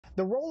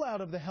The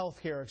rollout of the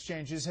healthcare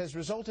exchanges has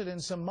resulted in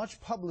some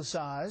much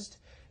publicized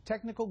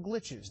technical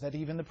glitches that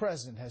even the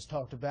president has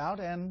talked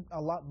about, and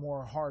a lot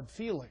more hard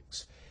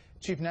feelings.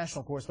 Chief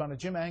National Correspondent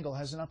Jim Angle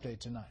has an update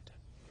tonight.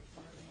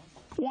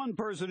 One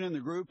person in the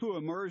group who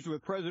emerged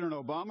with President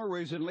Obama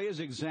recently as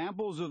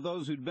examples of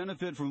those who'd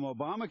benefit from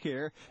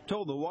Obamacare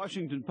told the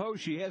Washington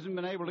Post she hasn't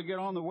been able to get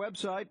on the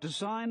website to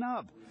sign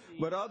up.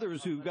 But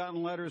others who've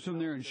gotten letters from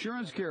their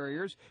insurance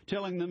carriers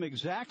telling them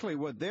exactly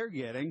what they're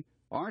getting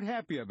aren't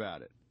happy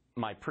about it.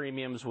 My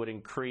premiums would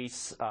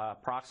increase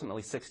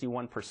approximately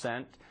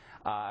 61%.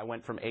 I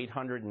went from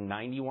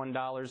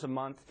 $891 a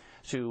month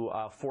to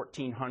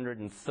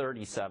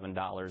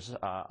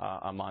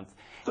 $1,437 a month.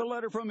 The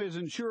letter from his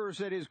insurer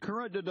said his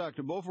current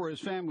deductible for his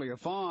family of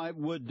 5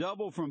 would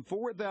double from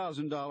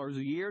 $4,000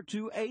 a year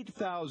to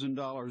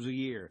 $8,000 a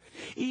year.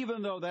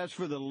 Even though that's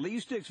for the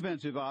least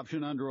expensive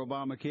option under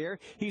Obamacare,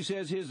 he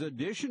says his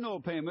additional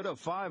payment of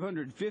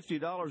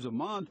 $550 a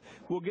month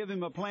will give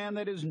him a plan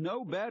that is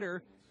no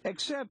better,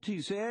 except,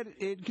 he said,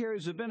 it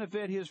carries a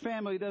benefit his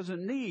family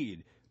doesn't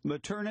need: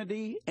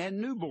 maternity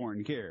and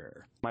newborn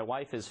care. My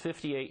wife is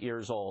 58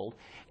 years old,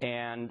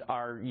 and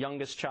our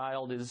youngest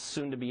child is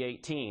soon to be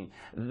 18.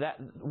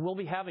 We'll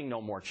be having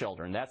no more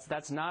children.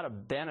 That's not a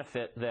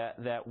benefit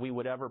that we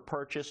would ever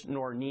purchase,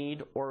 nor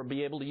need, or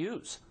be able to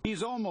use.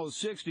 He's almost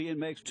 60 and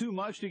makes too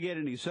much to get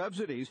any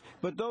subsidies,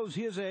 but those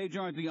his age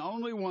aren't the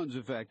only ones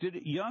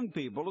affected. Young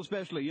people,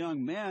 especially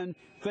young men,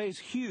 face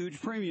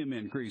huge premium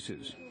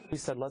increases. We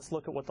said, let's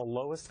look at what the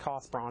lowest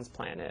cost bronze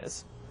plan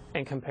is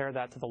and compare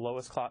that to the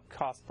lowest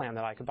cost plan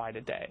that I could buy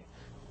today.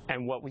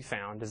 And what we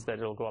found is that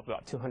it'll go up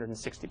about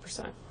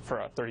 260% for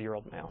a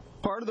 30-year-old male.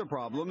 Part of the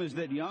problem is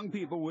that young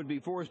people would be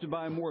forced to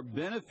buy more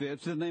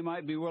benefits than they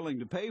might be willing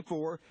to pay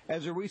for,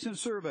 as a recent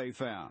survey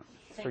found.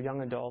 For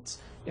young adults,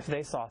 if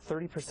they saw a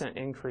 30%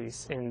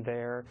 increase in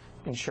their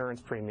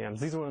insurance premiums,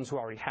 these are the ones who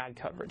already had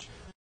coverage.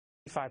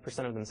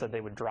 5% of them said they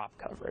would drop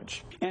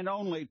coverage. And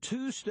only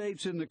 2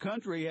 states in the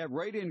country have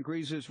rate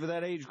increases for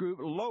that age group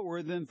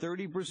lower than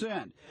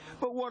 30%.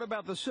 But what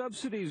about the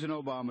subsidies in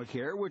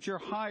Obamacare, which are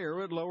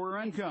higher at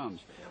lower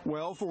incomes?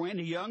 Well, for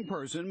any young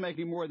person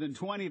making more than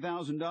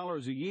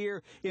 $20,000 a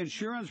year,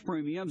 insurance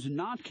premiums,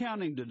 not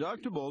counting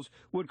deductibles,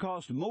 would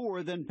cost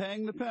more than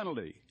paying the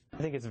penalty. I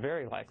think it's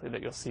very likely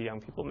that you'll see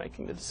young people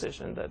making the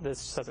decision that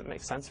this doesn't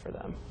make sense for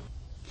them.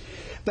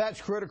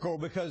 That's critical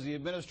because the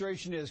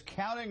administration is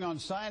counting on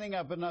signing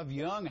up enough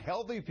young,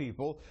 healthy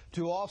people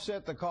to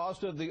offset the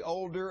cost of the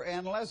older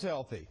and less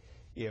healthy.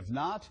 If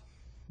not,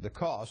 the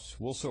costs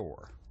will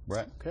soar.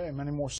 Brett? Okay, many more